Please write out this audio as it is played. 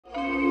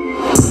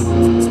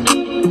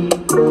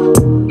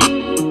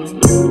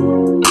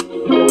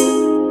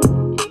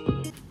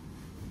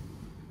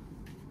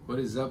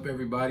up,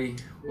 everybody?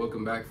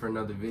 Welcome back for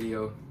another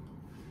video.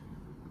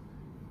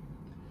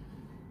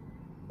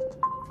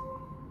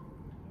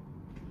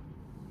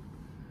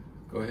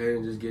 Go ahead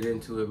and just get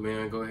into it,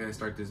 man. Go ahead and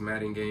start this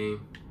Madden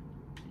game.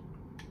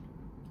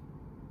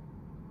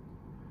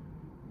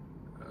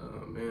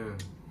 Oh, man.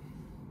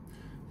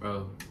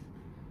 Bro,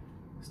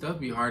 stuff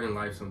be hard in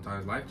life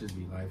sometimes. Life just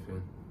be lifing,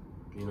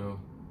 you know?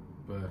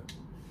 But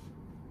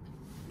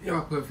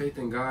y'all put faith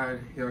in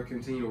God. Y'all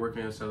continue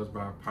working yourselves,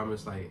 bro. I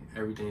promise, like,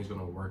 everything's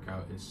gonna work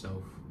out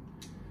itself.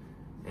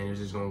 And it's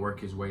just gonna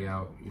work its way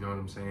out. You know what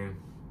I'm saying?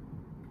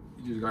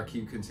 You just gotta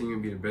keep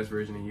continuing to be the best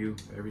version of you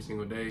every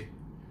single day.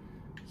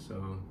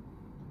 So,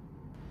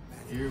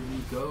 here we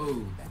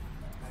go.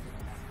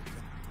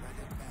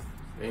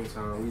 Game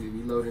time.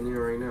 We loading in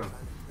right now.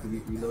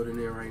 We loading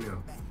in right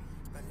now.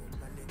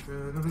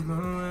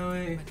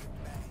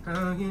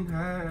 How can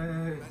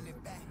I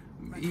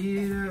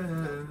beat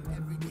up,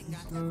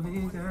 slow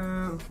it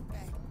down?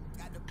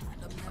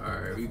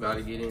 Alright, we about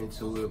to get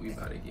into it. We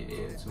about to get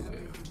into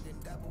it.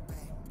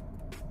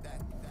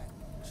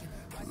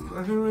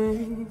 My way,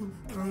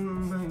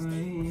 my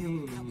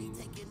way.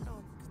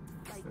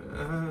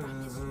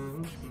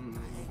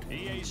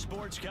 EA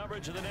Sports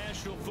coverage of the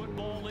National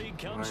Football League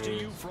comes to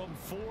you from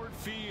Ford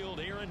Field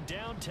here in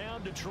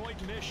downtown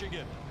Detroit,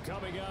 Michigan.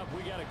 Coming up,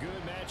 we got a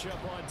good matchup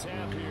on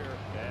tap here,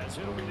 as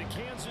it'll be the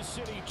Kansas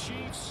City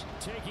Chiefs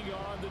taking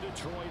on the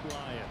Detroit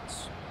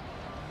Lions.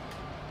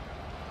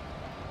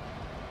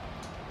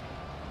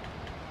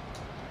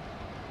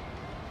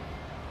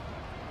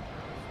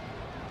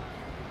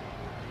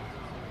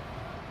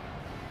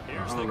 I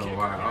don't know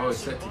why. I always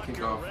set to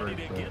kick off first.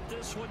 Ready to get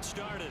this one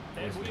started,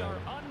 and we are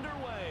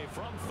underway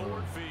from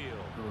Ford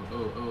Field.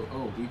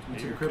 Oh, we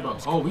to the crib.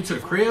 Oh, we to the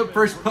crib.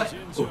 First play.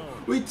 Oh,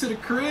 we to the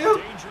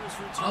crib.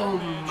 Oh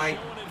my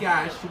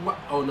gosh. What?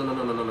 Oh, no.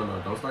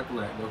 Don't start the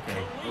lag.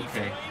 Okay.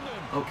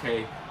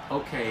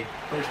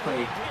 First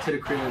play to the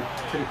crib.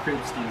 Steve. You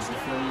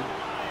feel me?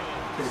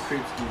 To the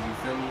crib, Steve. You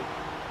feel me?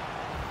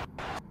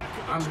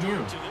 I'm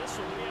him.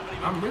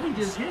 I'm really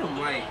just him.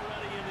 Like,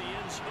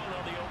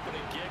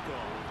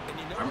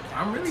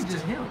 I'm really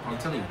just him. I'm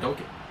telling you, don't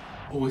get.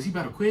 Oh, is he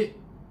about to quit?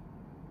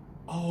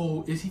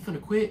 Oh, is he finna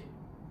quit?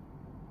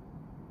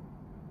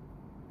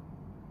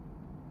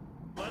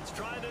 Let's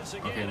try this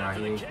again. Okay, nah,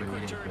 he ain't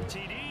quit.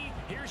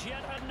 Here's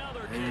yet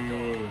another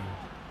hey.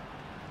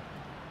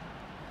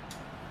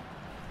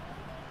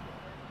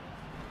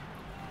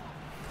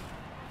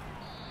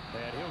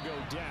 And he'll go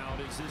down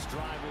as this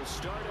drive will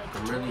start at the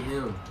I'm really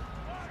him.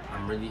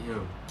 I'm really him.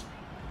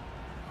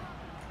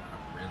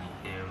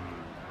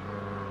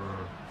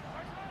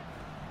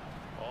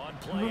 On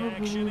play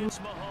action, it's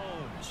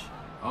Mahomes.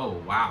 Oh,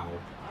 wow.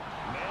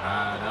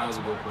 That was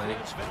a good play.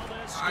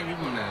 I'll give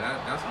him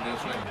that. That's a good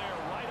play.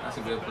 That's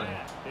a good play.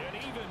 And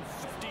even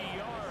 50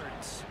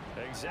 yards.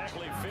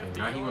 Exactly 50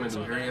 now he want to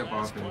do hurry up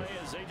offense.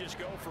 As they just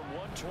go from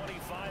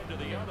 125 to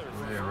the other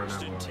for run first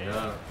that and ball 10.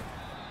 up.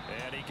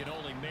 And he can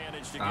only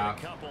manage to get a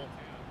couple.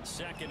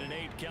 2nd and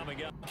 8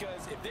 coming up.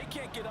 Because if they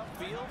can't get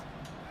upfield,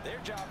 their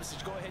job is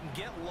to go ahead and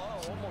get low,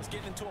 almost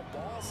get into a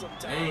ball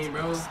sometimes. Dang,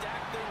 bro.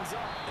 Stack things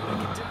up and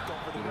make it difficult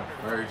for the runner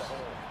to first.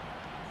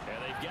 And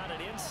they've got it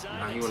inside.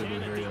 Now he want to do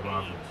hurry up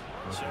offense.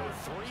 So Okay.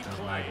 3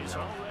 plays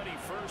already,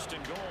 1st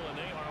and goal, and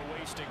they are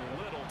wasting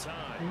little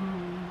time.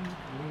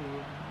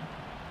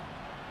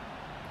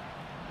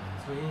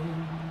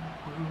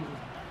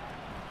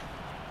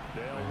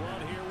 They'll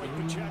run here with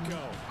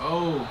Pacheco.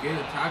 Oh, get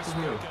it, tackle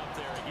him. Up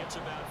there, he gets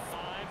about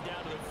 5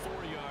 down to the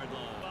 4-yard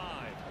line.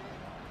 5.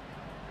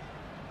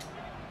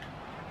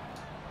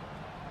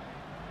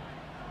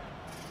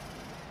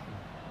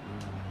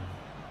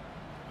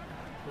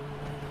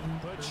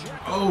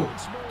 Oh,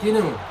 get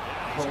him.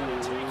 Oh,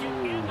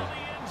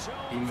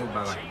 he moved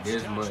by like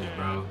this much,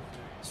 bro.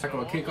 I'm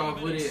gonna kick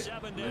off with it.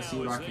 Let's see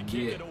what I can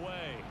get.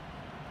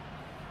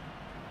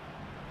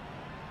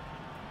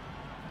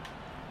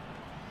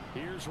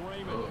 Here's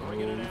Raymond.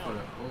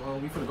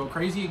 We finna go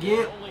crazy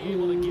again.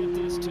 Able to get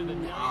this to the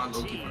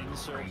Loki finna go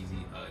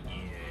crazy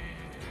again.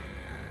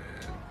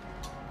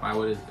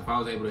 If I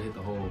was able to hit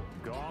the hole.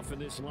 Goff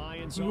and this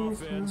Lions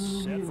offense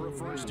set for a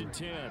 1st and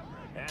 10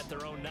 at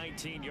their own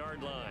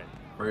 19-yard line.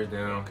 First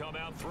down. They'll come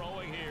out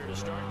throwing here to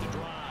start the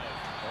drive.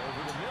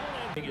 Over the middle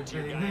and get to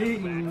your guy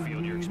in the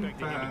backfield. You're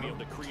expecting him to be able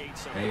to create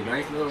something. Hey,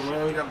 nice little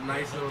run. We got a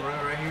nice little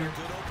run right here.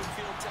 Good open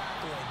field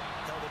tackling.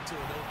 Held it to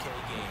an okay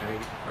game. Okay,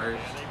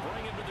 first. And they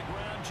bring him to the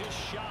ground just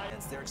shy.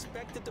 They're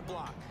expected to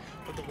block,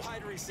 but the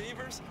wide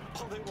receivers,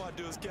 all they want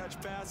to do is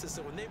catch passes.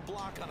 So when they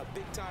block on a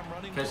big-time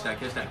running catch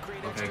that.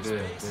 Okay,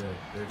 good.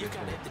 You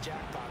kind of hit the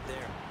jackpot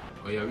there.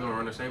 Oh yeah, we gonna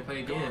run the same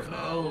play again.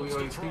 Oh, we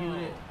gonna continue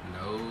it?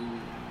 No.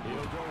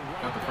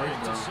 Got the first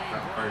though.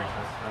 Got the first.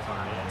 That's all I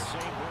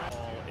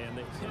need. And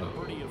they've been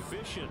pretty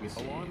efficient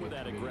along with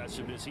that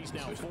aggressiveness. He's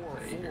now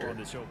 4-4 on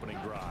this opening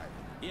drive.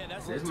 Yeah,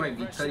 that's this might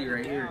be Cuddy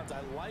right here.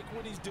 I like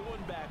what he's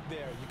doing back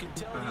there. You can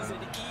tell he's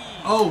at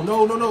ease. Oh,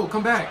 no.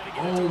 Come back.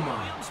 Oh,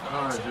 my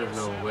gosh. There's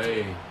no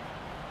way.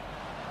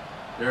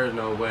 There's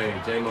no way.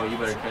 J-Mo, you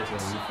better catch him.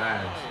 You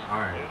fast. All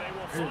right.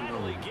 There's no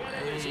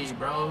way,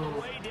 bro.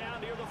 Way down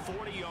near the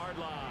 40-yard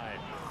line.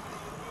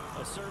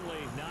 Certainly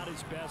not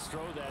his best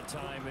throw that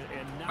time,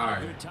 and not all a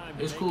right. good time.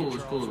 It's cool.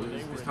 It's cool.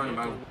 It's time to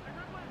bounce.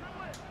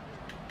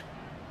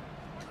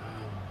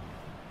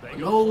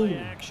 No.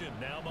 Action.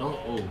 Now No.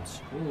 Oh.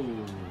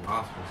 Ooh.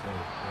 Awesome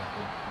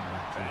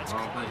save. That's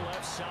Wrong play.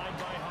 left side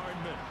by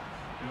Hardman.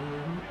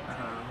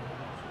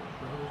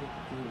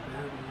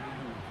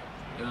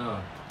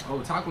 Yeah.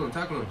 Oh, tackle him.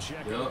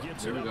 Yup.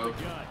 There we go.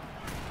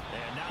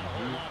 And not a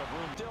whole lot of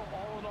room. Still,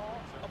 all in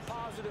all, a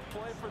positive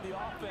play for the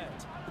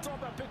offense. It's all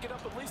about picking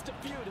up at least a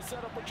few to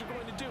set up what you're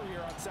going to do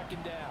here on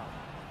second down.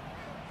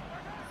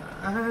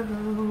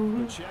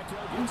 Pacheco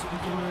gets it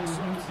again on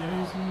second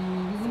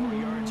down. 4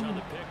 yards on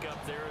the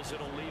pickup there as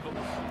it'll leave him.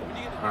 All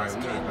right,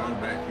 we gotta come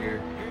back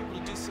here. You're able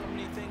to do so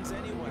many things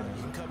anywhere.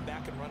 You can come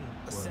back and run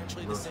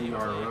essentially the We'll same see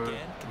our play run.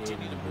 again,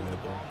 continue to move the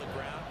ball on the Yeah.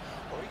 ground,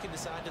 or you can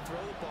decide to throw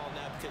the ball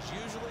now because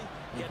usually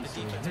you have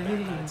the defense back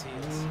on its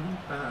heels.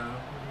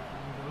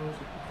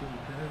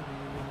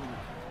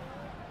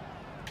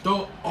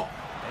 Oh,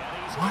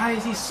 why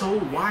is he so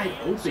wide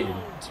open?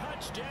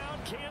 Touchdown,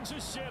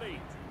 Kansas City.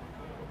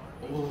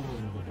 Oh.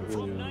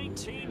 From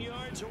 19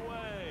 yards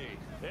away.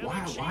 And Why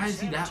the is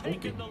he Chiefs that have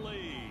taken open? the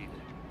lead.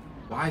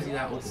 Why is he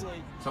that open?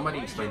 Somebody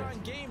explain it. On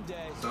game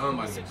day,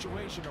 Somebody the explain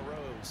it. situation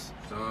arose.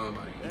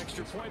 Somebody.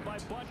 Extra point by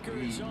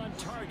Butker is on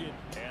target,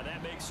 and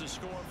that makes the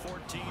score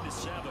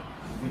 14-7.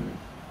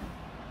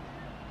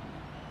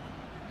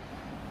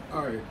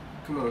 All right,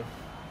 come on.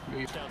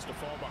 Starts to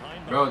fall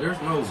behind, Bro,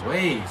 there's no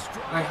way.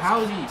 Like,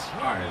 how is he?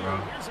 All right, bro.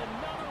 Here's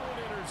another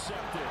one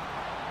intercepted.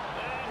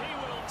 And he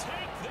will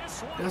take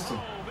this one That's some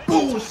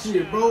home.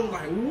 bullshit, bro.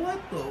 Like, what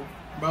the?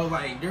 Bro,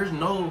 like, there's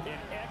no. An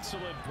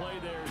excellent play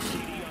there,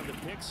 CD on the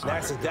pick six.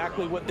 That's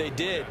exactly what they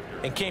did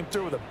and came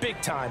through with a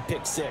big-time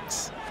pick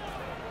six.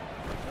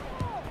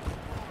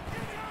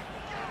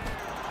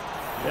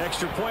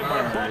 Extra point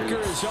by Butker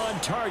is on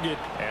target,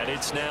 and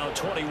it's now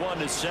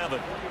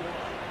 21-7.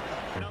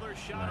 Another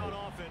shot on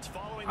offense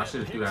following I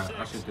should have threw that. I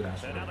pick should have threw that.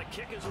 six. And now the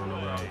kick I is don't know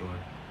where I was away. going.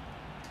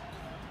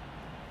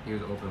 He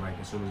was open like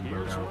as soon as he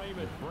broke Here's out.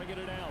 Raymond bringing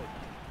it out.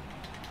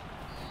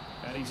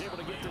 And he's able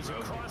to get this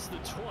across the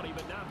 20,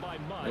 but not by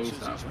much. Let me As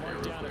stop he's right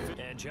marked real down quick.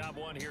 and job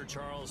one here,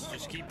 Charles.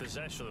 Just keep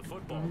possession of the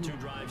football. 2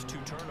 drives, 2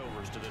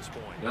 turnovers to this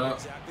point. Yeah.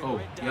 Oh,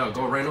 yeah.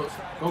 Go Reynolds.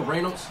 Go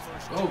Reynolds.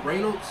 Go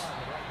Reynolds.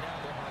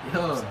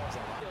 Yeah.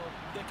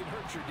 That can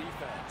hurt your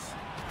defense.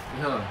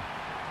 Yeah.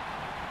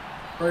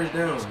 First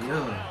down.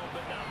 Yeah.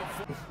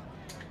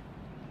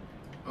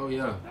 Oh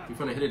yeah. You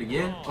finna hit it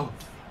again? Oh.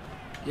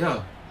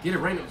 Yeah. Get it,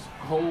 Reynolds.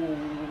 Oh,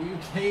 you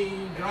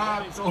can't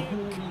drop. Oh,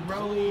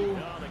 bro.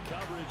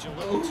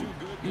 Oh,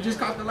 you just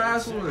caught the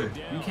last one.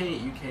 You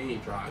can't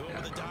drop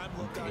that,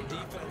 bro. You can't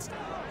drop that.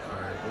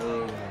 All right,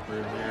 boom. Put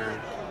it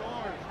here.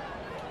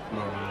 Come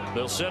on.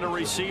 They'll send a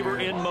receiver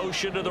in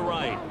motion to the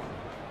right.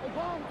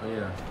 Oh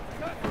yeah.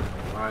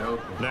 Wide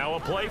open. Now a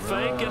play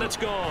fake, and it's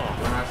gone.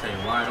 When I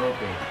say wide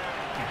open.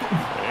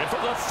 And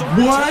for the third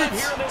time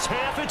here in this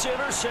half, it's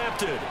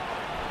intercepted.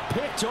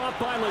 Picked off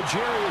by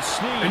L'Jarius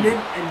Sneed.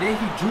 And then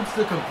he jukes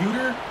the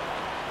computer.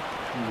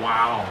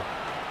 Wow.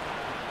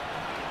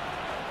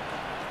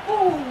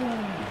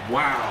 Ooh.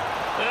 Wow.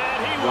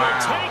 And he will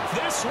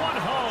take this one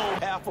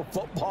home. Half of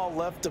football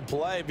left to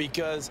play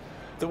because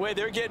the way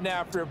they're getting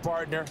after it,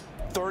 partner,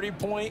 30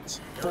 points,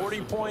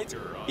 40 points,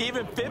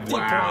 even 50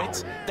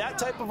 points, that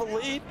type of a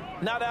lead,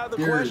 not out of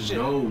the question.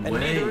 No and way.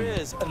 neither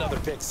is another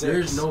pick six.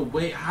 There's no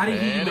way. How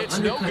did he And even it's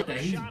undercut that?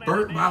 He's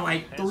burnt by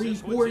like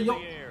 3-4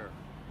 yards.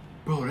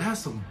 Bro, that's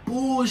some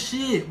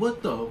bullshit.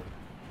 What the?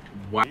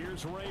 Wow.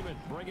 Here's Raymond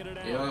bringing it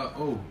out. Yeah.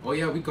 Oh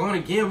yeah. We going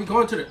again. We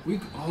going to the.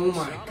 Oh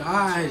my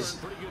gosh.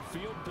 Pretty good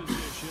field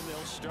position. They'll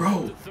start Bro,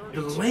 at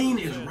the the 32, lane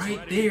is defense right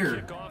ready to there.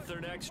 kick off their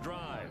next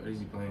drive. What is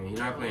he playing? He's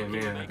not playing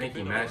man. I think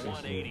he matching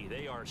shit.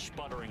 They are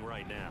sputtering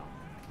right now.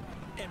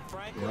 And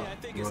frankly, I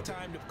think it's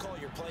time to call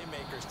your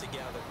playmakers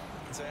together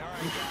and say, all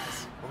right,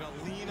 guys, we're going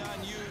to lean on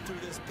you through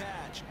this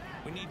patch.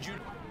 We need you.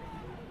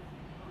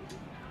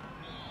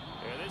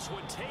 And this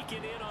one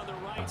taken in on the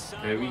right side.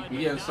 Hey,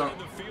 we have some.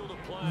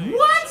 What?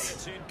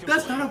 What?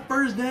 That's not a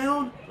first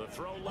down.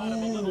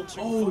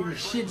 Oh, you're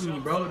shitting me,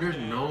 bro. There's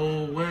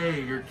no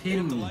way. You're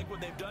kidding me.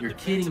 You're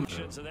kidding me.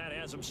 So that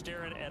has them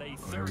staring at a Oh,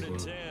 3rd and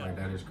 10. like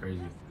that is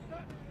crazy.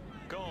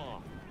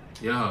 Gone.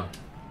 Yeah.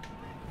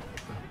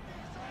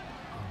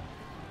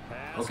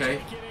 Pass Okay.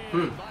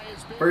 taken in by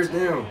his big First tight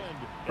down. end.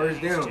 First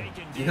And he's down.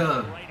 taken Yeah.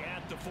 down right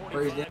at the 45.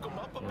 First down. Them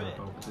up a Yeah, bit.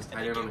 bro. Put this And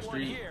tight they end on the get one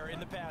street. here in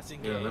the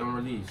passing Yeah, game. let him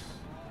release.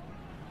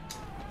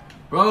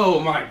 Bro,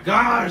 my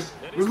gosh.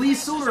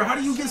 Release sooner. How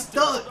do you get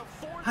stuck?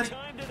 How do you,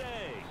 Time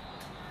today.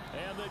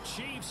 And the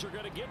Chiefs are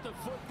going to get the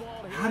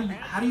football here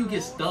how do you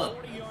get stuck?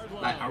 40-yard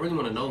line. Like, I really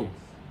want to know.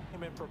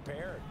 Been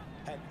prepared.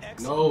 Had No,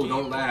 excellent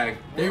don't game, lag.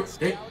 well They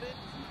scouted,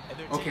 and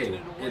they're okay, taking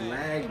it away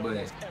lagged, but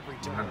every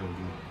I'm time. not gonna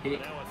do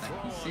it. Now a Like, throw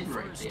he's on sitting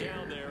right first down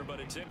there. there, but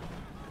it's in.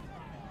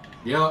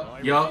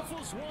 Yup.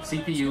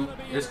 CPU.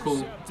 It's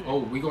cool. Oh,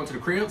 we going to the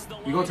crib?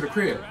 We going to the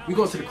crib. We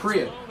going to the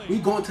crib. We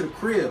going to the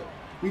crib.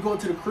 We going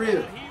to the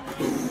crib.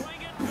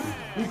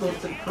 We going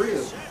to the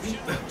crib.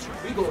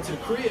 We going to the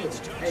crib.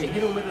 Hey,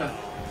 hit him with a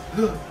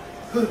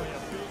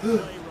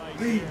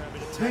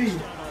hey.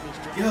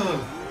 Yo,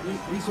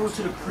 we going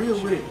to the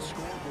crib with it.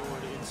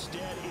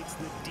 Instead, it's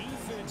the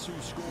defense who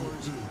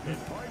scores.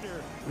 And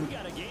partner, we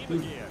got a game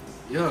again.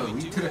 Yo,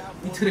 we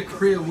to the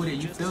crib with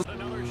it. You feel?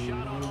 Another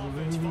shot on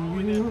offense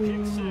following that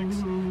pick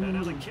six. And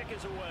now the kick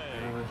is away.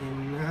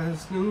 I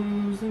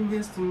snooze and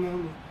miss the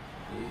moment.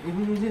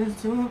 You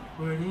just too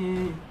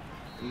important.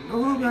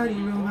 Nobody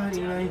like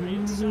you.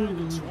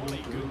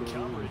 Good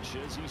coverage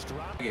as he's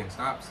dropping. Again,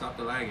 stop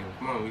the lagging.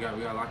 Come on, we got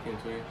locked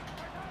into it.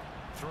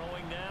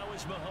 Throwing now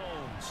is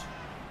Mahomes.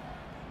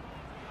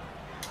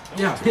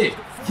 Yeah, pick.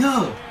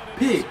 Yo,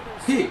 pick.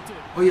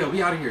 Oh yeah,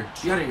 we out of here.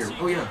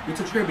 Oh yeah, we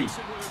took Kirby.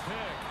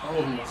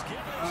 Oh my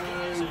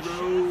God,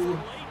 bro.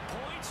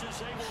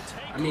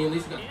 I mean, at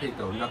least we got the pick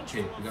though. We got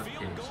the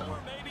pick. So.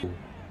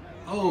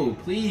 Oh,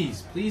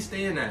 please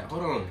stay in that.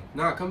 Hold on.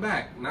 Nah, come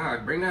back. Nah,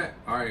 bring that.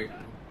 All right.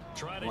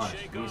 Watch.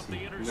 Let me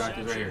see. We got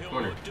this right here.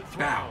 Corner.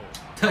 Bow.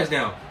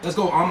 Touchdown. Let's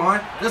go,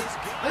 Armand. Let's.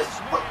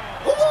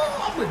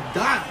 Oh, I'm a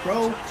dot,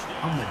 bro.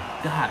 I'm a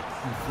dot.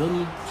 You feel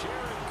me?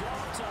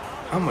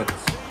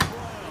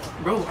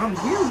 Bro, I'm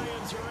him.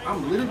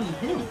 I'm literally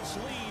him.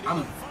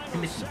 I'm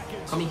Timothy.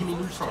 Call me Himmy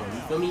Neutron. You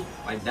feel me?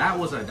 Like, that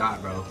was a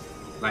dot, bro.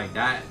 Like,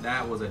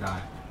 that was a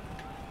dot.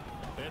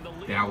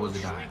 That was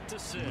a dot.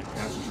 That's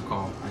what you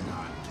call a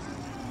dot.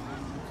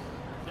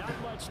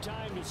 Not much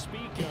time to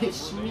speak of.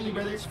 It's me,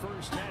 brother.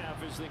 First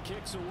half as the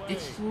kicks away.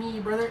 It's me,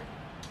 brother.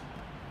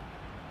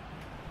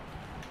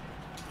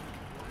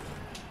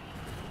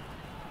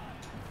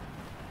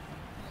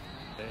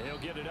 And he'll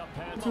get it up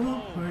past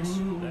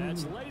Mahomes.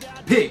 That's laid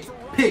out. Pick. And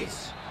incomplete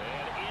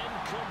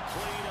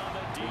on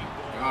the deep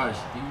ball. Gosh,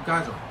 you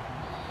guys are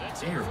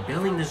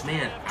bailing this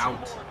man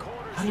out.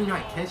 How do you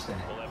not catch that?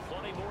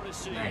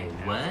 Like,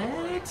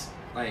 what?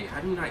 Like,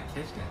 how do you not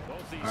catch that?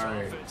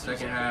 Alright,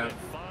 second half.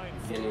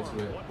 Getting into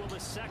it. What will the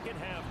second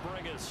half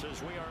bring us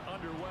as we are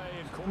underway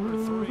in quarter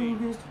three?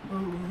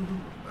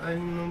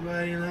 Ain't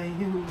nobody like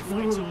you.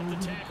 Fights off the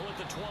tackle at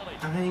the 20.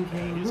 I ain't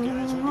And his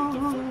guys will get the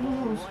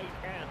football right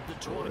at the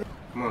 20.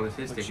 Come on, let's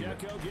hit stick.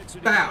 Pacheco gets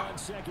it Bow. on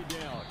second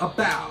down. A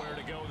bow. Nowhere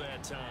to go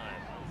that time.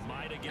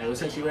 Might have Hey, what's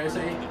that you ready to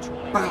say?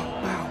 Bow.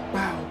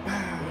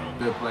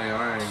 Good play.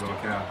 I ain't gonna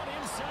count.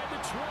 inside the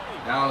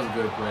 20. That was a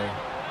good play.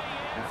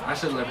 I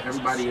should have left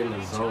everybody in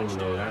the zone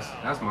though.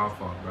 That's my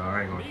fault, bro.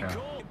 I ain't gonna count.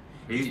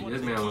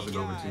 This man wants to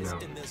go for 2 now.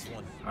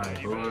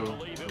 Alright, boom.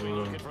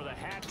 Looking for the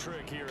hat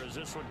trick here as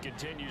this one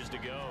continues to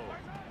go.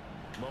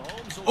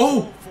 Mahomes will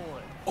Oh! go for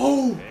it.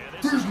 Oh!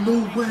 There's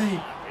no way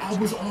I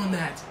was on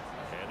that.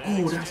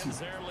 Oh, that's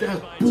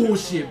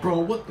bullshit, bro.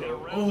 What the?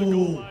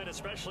 Oh,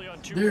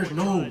 there's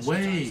no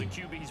way. The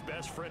QB's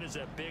best friend is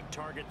that big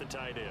target, the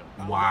tight end.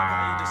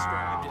 Wow,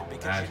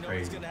 that's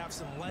crazy.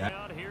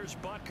 Here's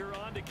Butker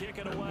on to kick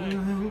it away.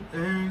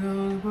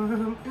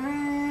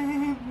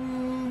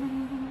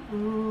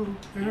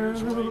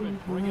 Here's Raymond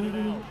bringing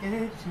it out.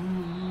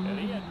 And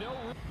he had no.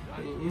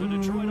 The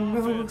Detroit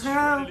offense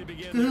ready to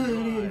begin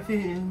their drive.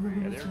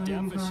 And their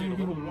deficit a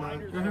little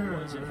wider than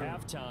it was at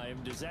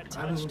halftime. Does that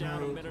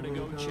touchdown a minute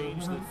ago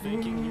change the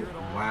thinking here at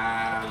all?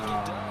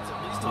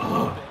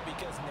 Wow.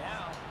 Because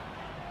now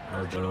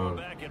That's going dope.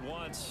 back at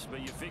once,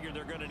 but you figure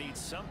they're going to need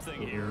something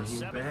here.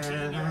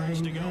 17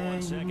 yards to go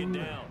on second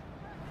down.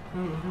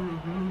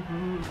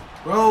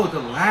 Bro, the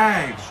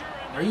lag.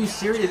 Are you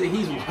serious?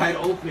 He's wide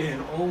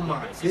open. Oh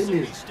my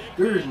goodness.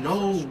 There's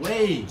no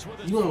way.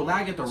 You gonna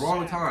lag at the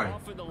wrong time.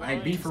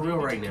 Like, be for real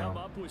right now.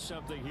 Up with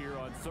something here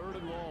on third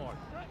and long.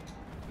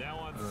 Now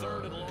on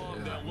third and long,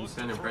 Yeah, they'll he's look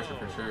sending to pressure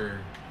throw. for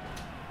sure.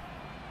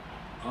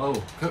 Oh,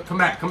 come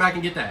back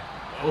and get that.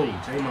 Oh,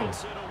 J-Mo.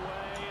 Gets it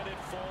away and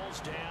it falls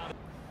down.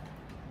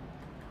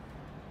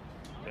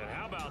 And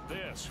how about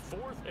this?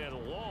 Fourth and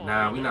long.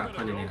 Nah, we They're not gonna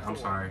punting go it. I'm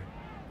for sorry.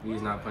 We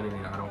is not punting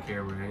it. I don't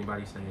care what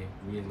anybody say.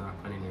 We is not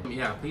punting it.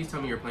 Yeah, please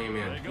tell me you're playing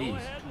man. They go Please.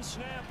 ahead and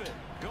snap it.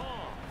 Gone.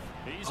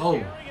 He's Oh.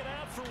 carrying it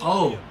out for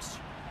Oh. Williams.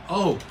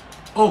 Oh,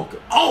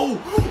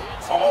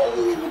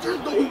 there's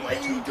no way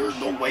you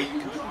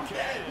do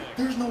that.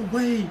 There's no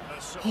way.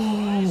 A surprising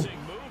Oh, move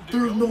to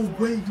there's go no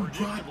for way it. you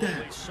dropped Predictably,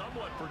 that.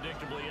 Somewhat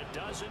predictably, it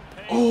doesn't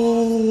pay.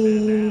 Oh.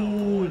 And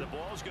now, boy, the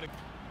ball's gonna.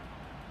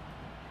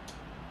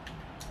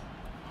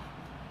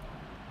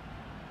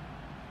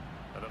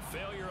 And a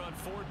failure on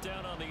fourth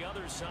down on the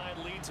other side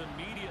leads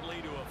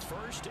immediately to a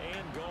first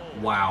and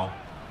goal. Wow.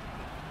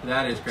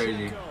 That is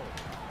crazy. Pacheco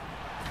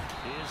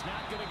is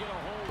not going to get a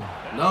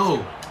hold. No.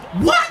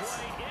 What?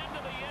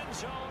 Into the end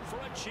zone for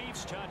a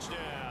Chiefs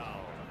touchdown.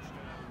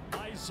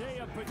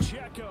 Isaiah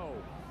Pacheco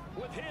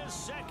with his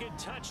second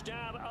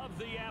touchdown of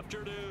the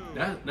afternoon.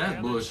 That's And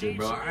the bullshit,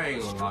 bro. Chiefs I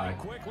ain't gonna lie.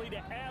 quickly to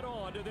add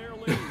on to their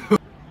lead.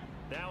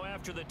 Now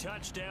after the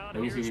touchdown,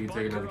 Let me see if here's you can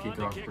take another Butker on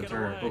to kickoff kick it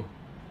return. away.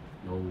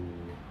 Oh. No.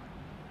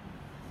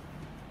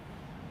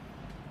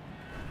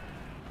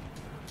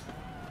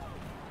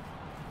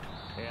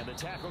 And the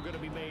tackle going to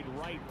be made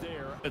right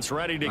there. It's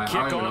ready to I kick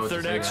don't even know off what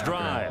their to say next after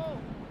drive.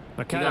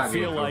 I kind of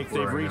feel like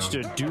they've reached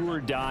a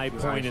do-or-die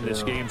point in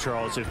this game,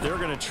 Charles. If they're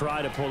going to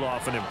try to pull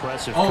off an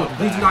impressive comeback,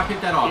 please do not kick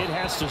that off. It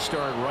has to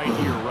start right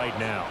here, right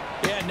now.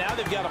 Yeah, now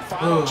they've got a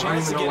final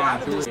chance to get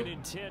out of this.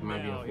 It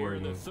might be a 4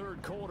 in the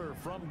third quarter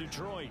from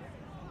Detroit.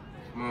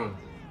 Come on.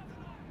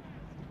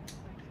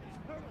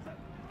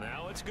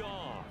 Now it's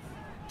gone.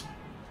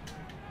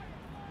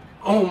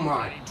 Oh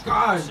my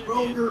God,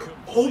 bro, you're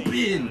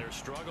open. Their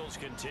struggles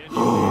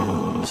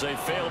continue. They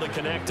fail to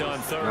connect on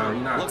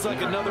third. Looks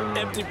like another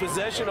empty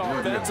possession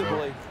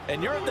offensively.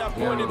 And you're at that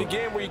point in the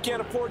game where you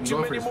can't afford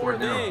too many more of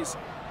these.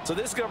 So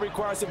this is going to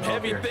require some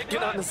heavy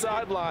thinking on the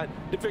sideline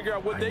to figure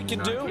out what they can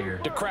do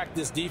to crack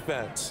this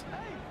defense.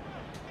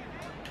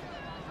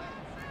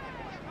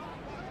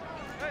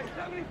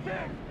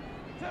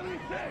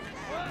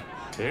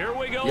 Here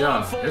we go.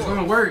 Yeah, it's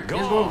gonna work. It's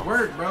gonna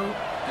work, bro.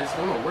 It's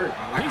gonna work.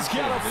 He's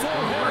got a full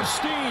head of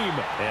steam,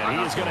 and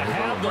he's gonna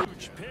have the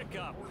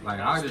pickup. Like,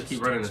 I'll just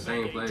keep running the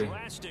same play.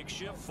 Drastic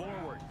shift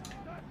forward.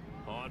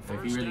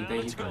 If you really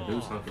think he's gonna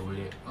do something with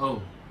it.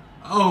 Oh,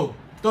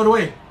 throw it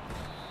away.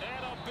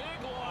 And a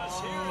big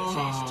loss here as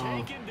he's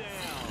taken down.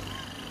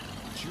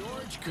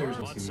 George Kirk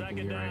on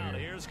second down.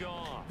 Here's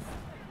Goff.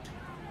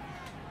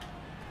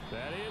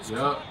 That is.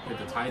 Yup, hit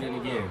the tight end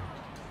again.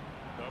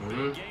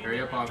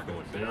 Hurry up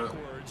offense. Yep.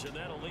 And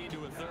that'll lead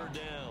to a third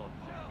down.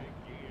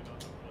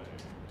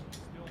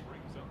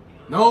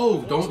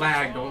 No, don't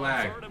lag, don't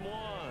lag.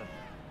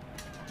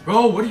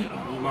 Bro, what are you?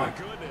 Oh my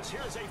goodness,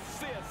 here's a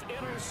fifth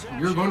interception.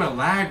 You're gonna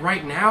lag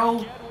right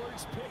now?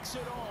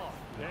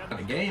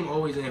 The game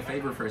always in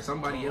favor for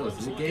somebody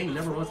else. The game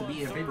never wants to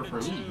be in favor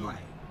for me. Like,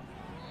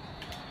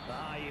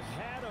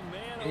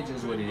 it's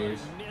just what it is.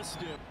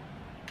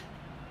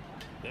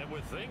 And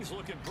with things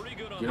looking pretty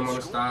good on Get him on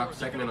the stop,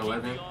 2nd and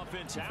 11. You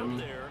feel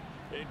me?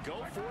 And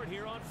go for it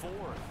here on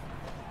 4th.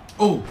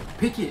 Oh,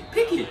 pick it.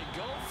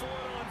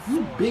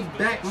 You big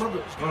back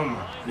mother. Oh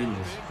my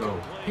goodness, go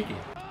pick it.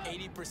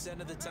 80%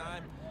 of the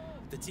time,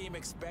 the team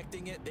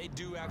expecting it, they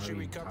do actually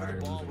recover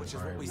the ball, which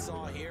is what we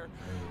saw here.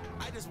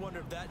 I just wonder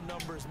if that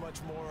number is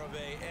much more of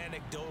a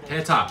anecdotal.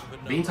 Head top,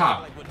 bean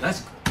top.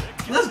 Let's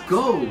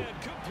go.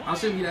 I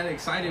shouldn't be that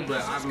excited,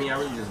 but I mean, I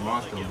really just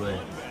lost him, but.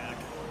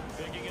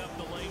 Picking up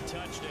the late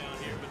touchdown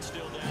here, but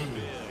still down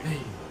big.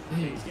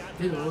 Hey,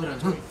 hit him with a.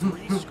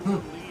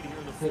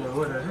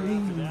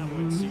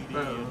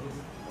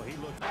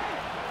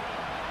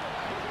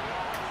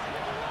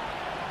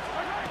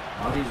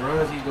 All these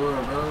runs he's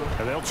doing, bro.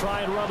 And they'll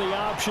try and run the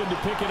option to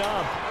pick it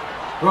up.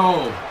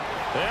 Bro.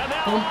 And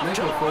now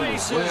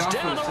Joyce is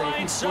down the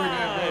right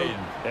side.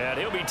 And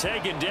he'll be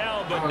taken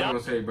down, but I was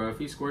gonna say, bro, if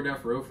he scored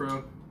that for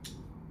real,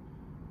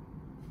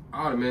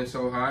 I would have been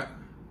so hot.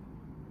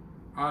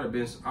 I would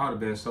have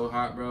been so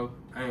hot, bro.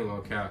 I ain't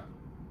gonna cap.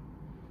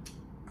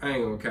 I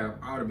would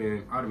have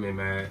been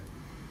mad.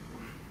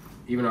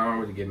 Even though I don't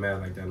really get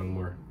mad like that no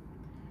more.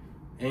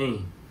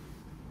 Ain't.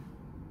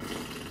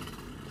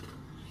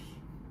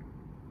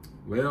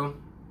 Well,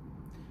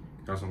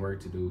 got some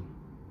work to do.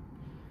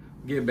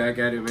 Get back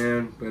at it,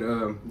 man. But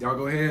y'all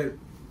go ahead,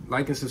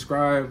 like and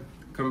subscribe.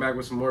 Come back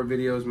with some more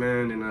videos,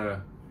 man,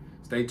 and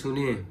stay tuned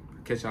in.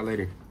 Catch y'all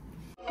later.